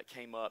 but one that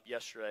came up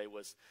yesterday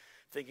was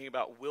thinking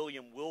about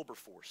William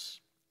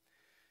Wilberforce.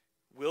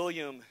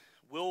 William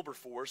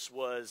Wilberforce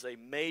was a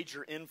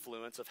major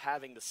influence of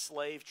having the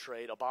slave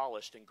trade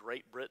abolished in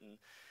Great Britain.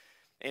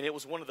 And it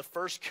was one of the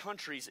first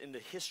countries in the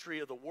history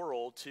of the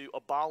world to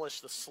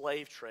abolish the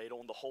slave trade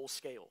on the whole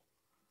scale.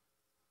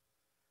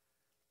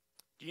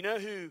 Do you know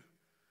who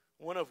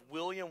one of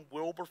William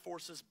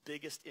Wilberforce's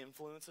biggest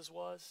influences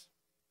was?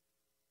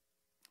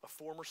 A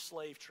former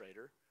slave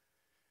trader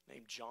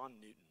named John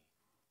Newton.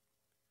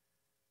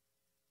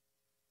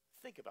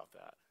 Think about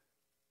that.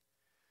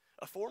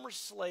 A former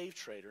slave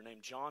trader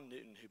named John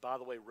Newton, who, by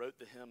the way, wrote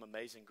the hymn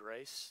Amazing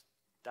Grace.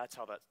 That's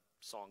how that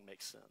song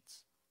makes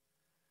sense.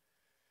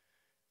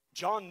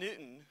 John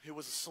Newton, who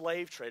was a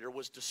slave trader,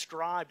 was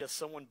described as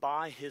someone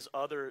by his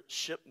other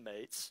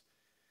shipmates.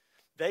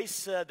 They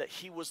said that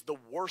he was the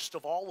worst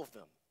of all of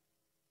them.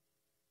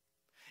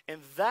 And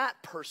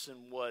that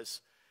person was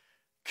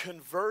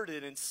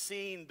converted and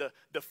seeing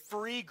the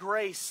free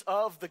grace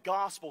of the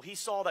gospel. He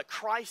saw that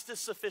Christ is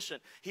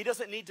sufficient. He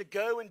doesn't need to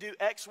go and do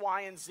X,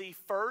 Y, and Z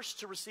first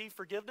to receive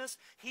forgiveness.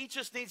 He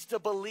just needs to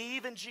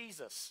believe in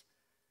Jesus.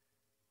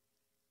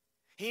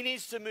 He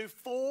needs to move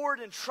forward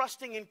in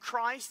trusting in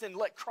Christ and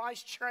let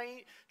Christ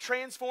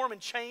transform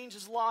and change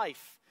his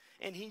life.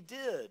 And he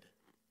did.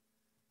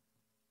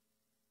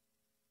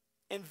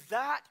 And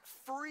that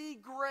free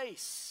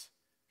grace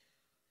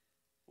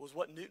was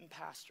what Newton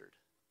pastored.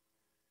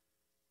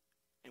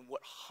 And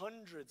what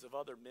hundreds of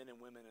other men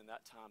and women in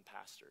that time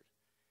pastored.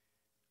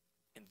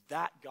 And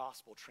that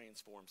gospel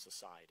transformed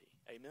society.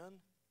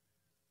 Amen?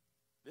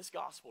 This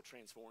gospel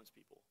transforms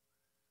people.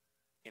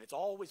 And it's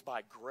always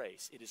by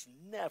grace. It is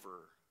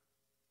never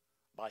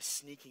by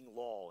sneaking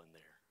law in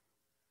there.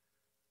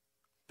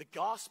 The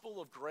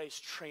gospel of grace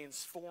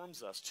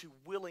transforms us to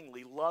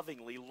willingly,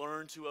 lovingly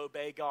learn to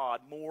obey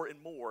God more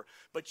and more.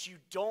 But you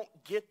don't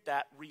get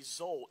that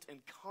result and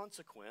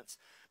consequence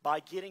by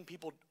getting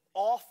people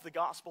off the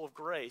gospel of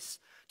grace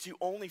to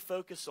only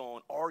focus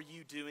on, are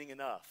you doing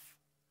enough?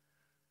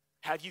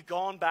 Have you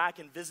gone back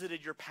and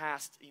visited your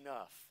past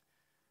enough?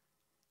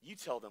 You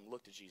tell them,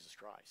 look to Jesus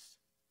Christ.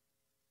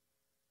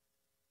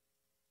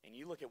 And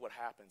you look at what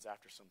happens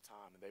after some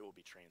time, and they will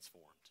be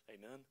transformed.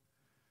 Amen?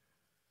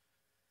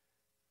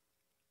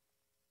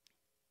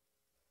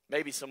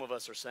 Maybe some of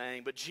us are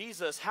saying, but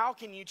Jesus, how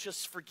can you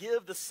just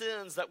forgive the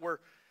sins that were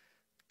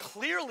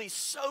clearly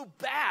so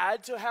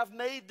bad to have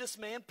made this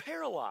man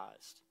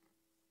paralyzed?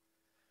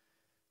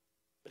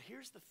 But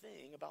here's the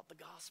thing about the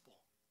gospel.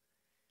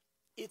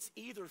 It's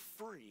either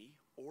free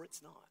or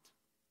it's not.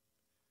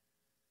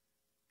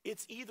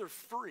 It's either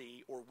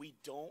free or we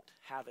don't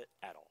have it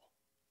at all.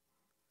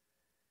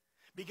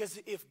 Because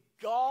if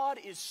God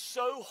is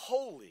so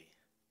holy,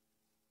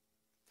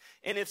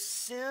 and if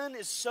sin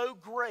is so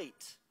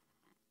great,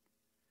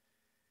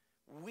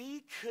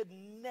 we could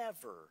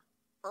never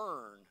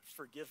earn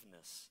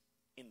forgiveness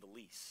in the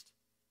least.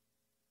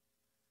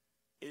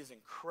 It is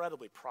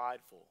incredibly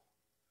prideful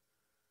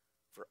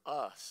for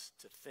us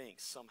to think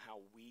somehow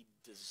we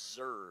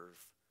deserve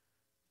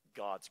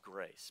God's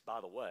grace. By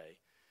the way,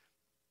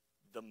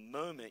 the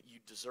moment you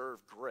deserve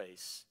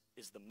grace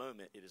is the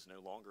moment it is no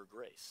longer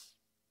grace.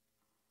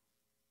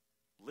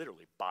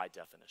 Literally, by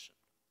definition.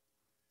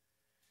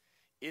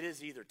 It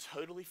is either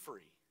totally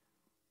free,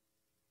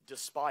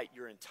 despite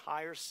your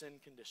entire sin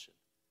condition,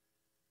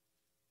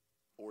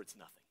 or it's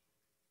nothing.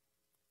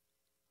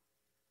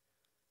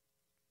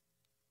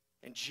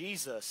 And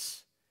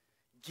Jesus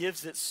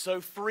gives it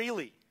so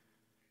freely.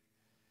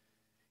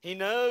 He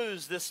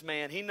knows this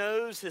man. He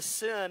knows his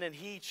sin, and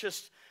he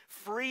just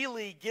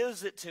freely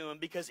gives it to him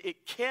because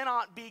it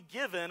cannot be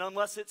given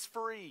unless it's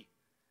free.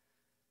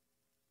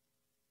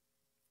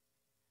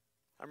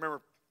 I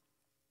remember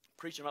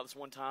preaching about this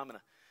one time, and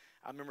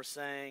I remember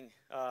saying,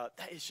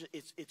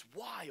 it's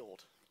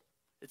wild.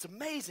 It's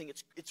amazing.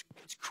 It's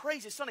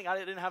crazy. It's something I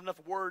didn't have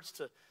enough words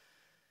to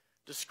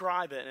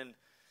describe it. And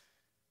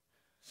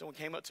someone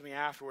came up to me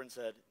afterward and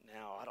said,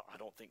 "Now, I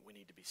don't think we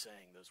need to be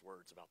saying those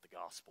words about the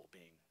gospel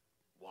being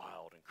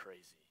wild and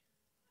crazy."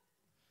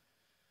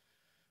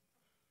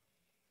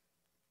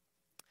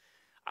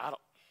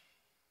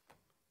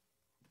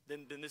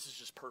 Then this is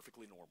just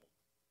perfectly normal.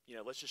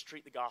 Let's just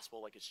treat the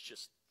gospel like it's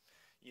just,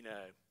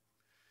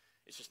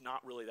 it's just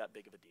not really that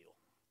big of a deal.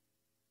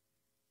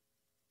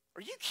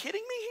 Are you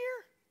kidding me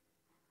here?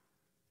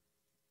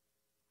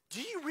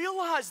 Do you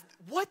realize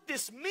what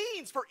this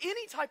means for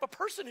any type of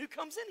person who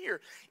comes in here?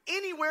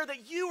 Anywhere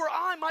that you or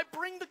I might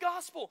bring the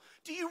gospel,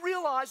 do you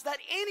realize that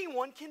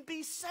anyone can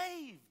be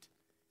saved?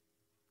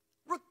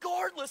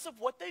 Regardless of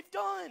what they've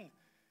done.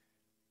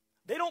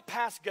 They don't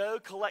pass go,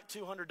 collect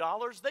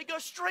 $200. They go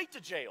straight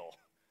to jail.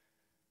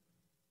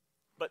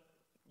 But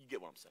you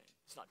get what I'm saying.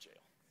 It's not jail.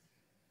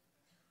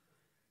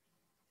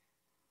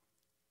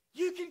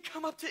 You can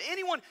come up to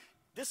anyone.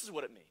 This is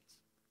what it means.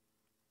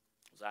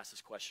 I was asked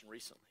this question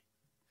recently.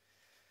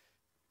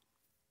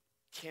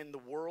 Can the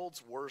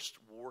world's worst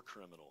war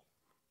criminal,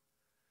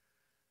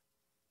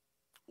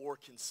 or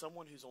can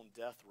someone who's on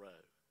death row,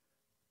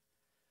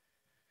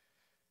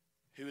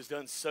 who has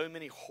done so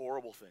many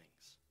horrible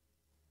things,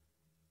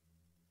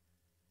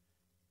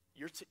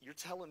 you're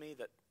telling me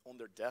that on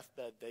their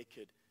deathbed they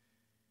could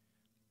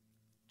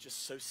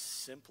just so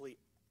simply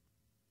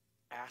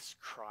ask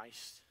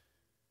Christ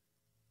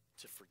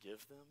to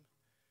forgive them?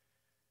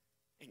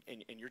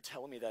 And you're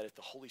telling me that if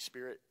the Holy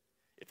Spirit,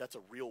 if that's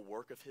a real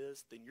work of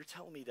his, then you're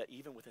telling me that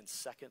even within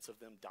seconds of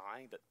them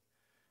dying that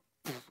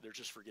they're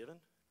just forgiven?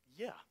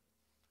 Yeah.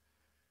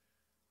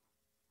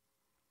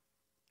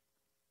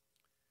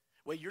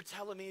 Wait, you're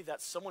telling me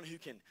that someone who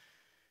can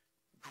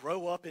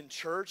grow up in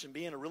church and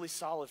be in a really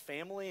solid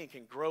family and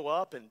can grow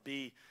up and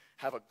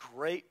have a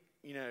great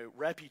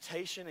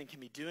reputation and can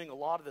be doing a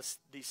lot of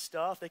these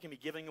stuff. They can be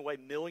giving away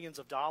millions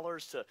of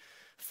dollars to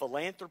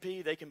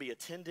philanthropy. They can be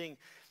attending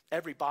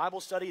every Bible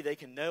study. They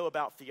can know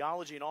about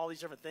theology and all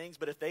these different things.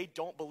 But if they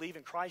don't believe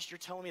in Christ, you're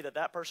telling me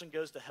that person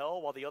goes to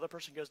hell while the other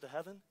person goes to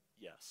heaven?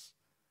 Yes.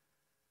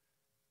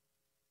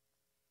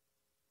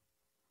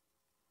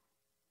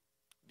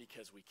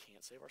 Because we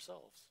can't save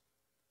ourselves.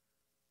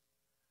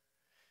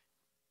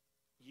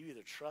 You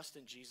either trust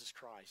in Jesus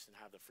Christ and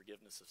have the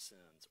forgiveness of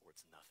sins, or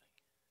it's nothing.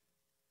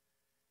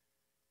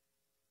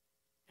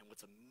 And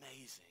what's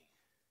amazing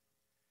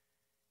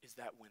is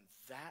that when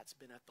that's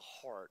been at the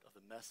heart of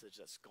the message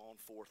that's gone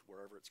forth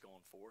wherever it's gone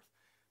forth,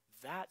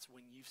 that's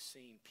when you've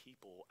seen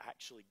people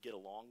actually get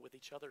along with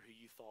each other who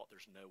you thought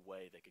there's no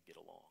way they could get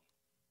along.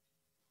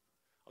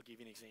 I'll give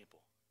you an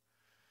example.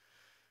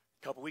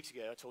 A couple weeks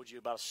ago, I told you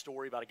about a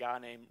story about a guy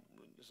named,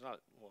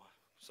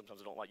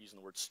 sometimes I don't like using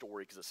the word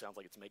story because it sounds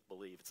like it's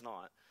make-believe. It's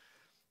not.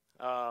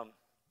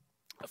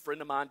 A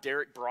friend of mine,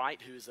 Derek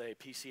Bright, who is a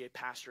PCA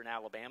pastor in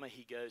Alabama,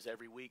 he goes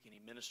every week and he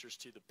ministers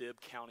to the Bibb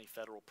County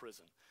Federal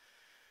Prison.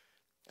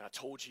 And I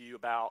told you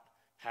about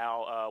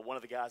how one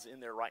of the guys in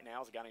there right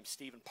now is a guy named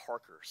Stephen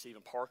Parker.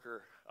 Stephen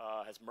Parker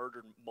has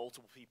murdered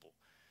multiple people.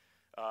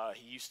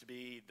 He used to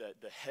be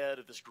the head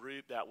of this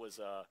group that was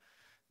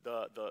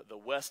the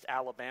West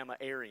Alabama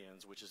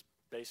Aryans, which is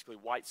basically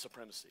white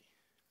supremacy.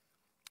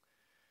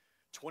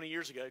 20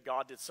 years ago,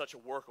 God did such a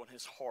work on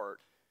his heart,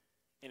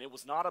 and it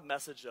was not a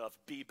message of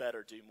be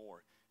better, do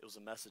more. It was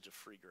a message of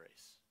free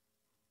grace.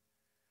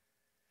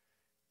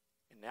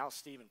 And now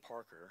Stephen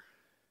Parker,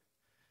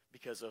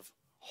 because of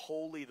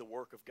wholly the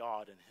work of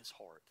God in his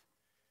heart,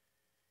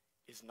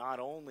 is not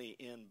only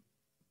in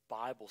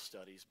Bible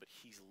studies, but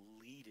he's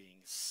leading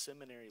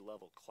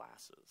seminary-level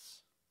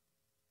classes.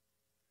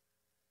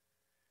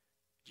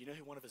 Do you know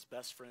who one of his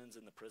best friends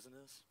in the prison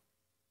is?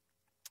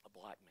 A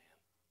black man.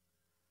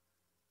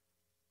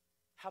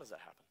 How does that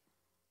happen?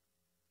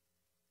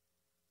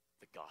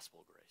 The gospel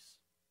of grace.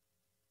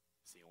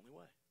 It's the only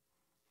way.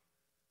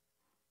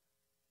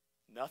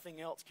 Nothing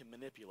else can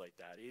manipulate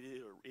that. It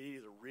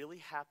either really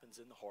happens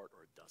in the heart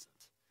or it doesn't.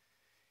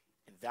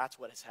 And that's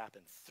what has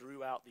happened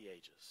throughout the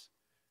ages.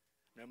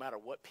 No matter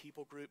what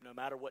people group, no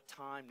matter what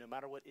time, no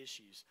matter what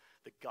issues,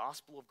 the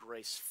gospel of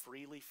grace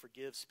freely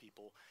forgives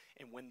people.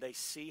 And when they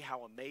see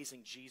how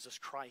amazing Jesus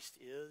Christ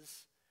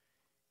is,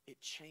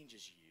 it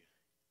changes you.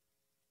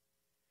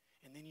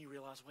 And then you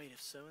realize, wait,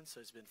 if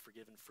so-and-so's been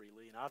forgiven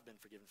freely and I've been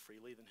forgiven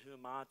freely, then who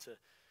am I to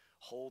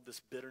hold this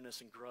bitterness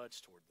and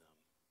grudge toward them?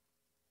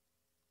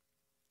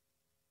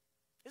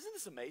 Isn't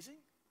this amazing?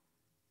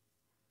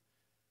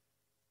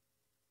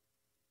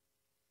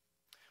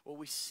 What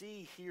we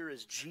see here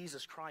is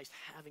Jesus Christ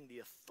having the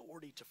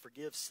authority to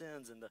forgive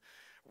sins and the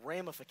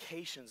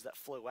ramifications that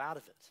flow out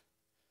of it.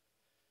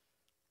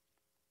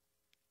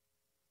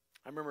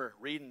 I remember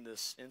reading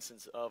this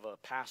instance of a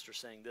pastor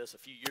saying this a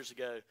few years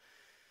ago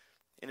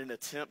in an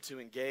attempt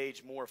to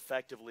engage more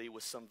effectively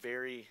with some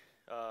very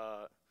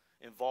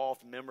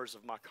involved members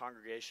of my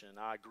congregation.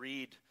 I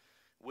agreed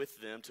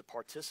with them to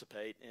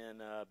participate in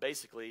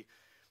basically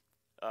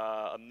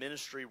a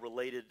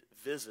ministry-related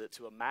visit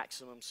to a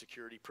maximum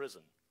security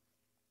prison.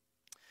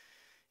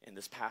 And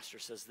this pastor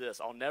says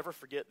this: I'll never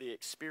forget the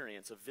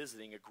experience of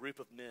visiting a group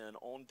of men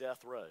on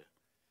death row.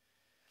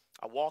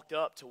 I walked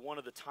up to one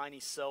of the tiny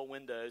cell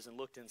windows and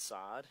looked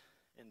inside,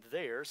 and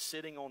there,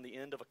 sitting on the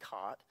end of a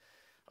cot,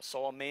 I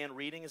saw a man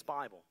reading his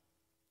Bible.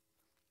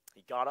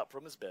 He got up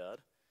from his bed,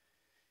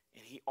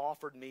 and he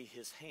offered me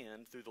his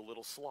hand through the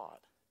little slot.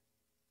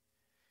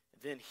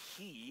 Then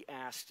he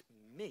asked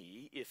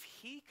me if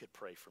he could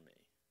pray for me,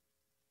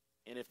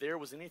 and if there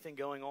was anything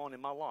going on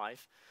in my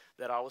life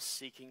that I was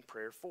seeking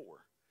prayer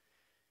for.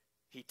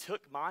 He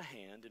took my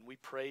hand and we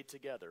prayed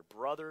together,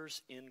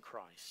 brothers in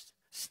Christ,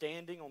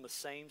 standing on the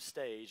same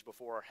stage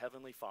before our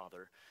Heavenly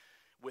Father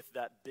with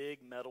that big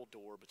metal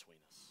door between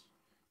us.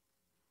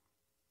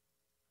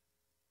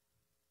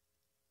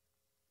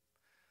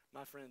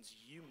 My friends,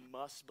 you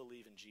must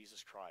believe in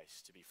Jesus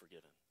Christ to be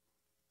forgiven.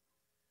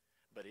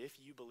 But if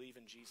you believe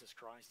in Jesus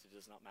Christ, it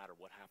does not matter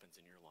what happens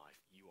in your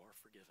life. You are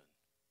forgiven.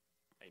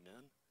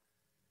 Amen?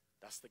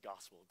 That's the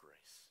gospel of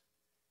grace.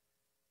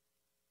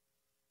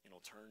 And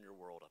it'll turn your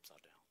world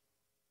upside down.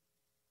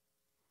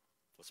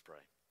 Let's pray.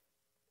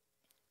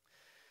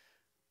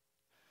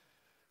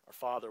 Our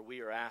Father, we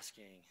are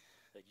asking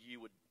that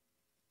you would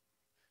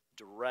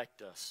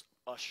direct us,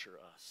 usher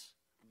us,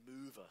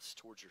 move us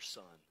towards your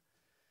Son.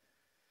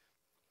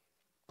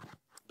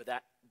 But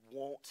that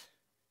won't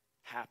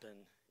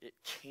happen. It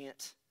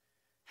can't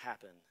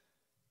happen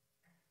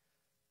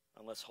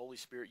unless, Holy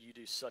Spirit, you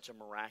do such a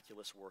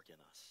miraculous work in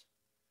us.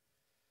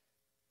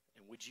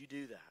 And would you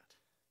do that?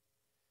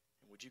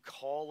 And would you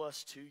call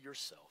us to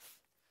yourself?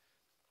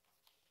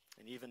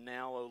 And even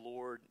now, O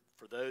Lord,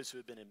 for those who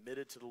have been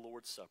admitted to the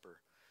Lord's Supper,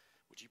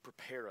 would you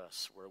prepare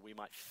us where we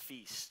might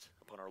feast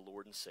upon our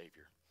Lord and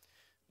Savior?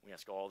 We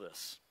ask all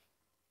this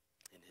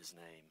in his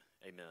name.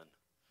 Amen.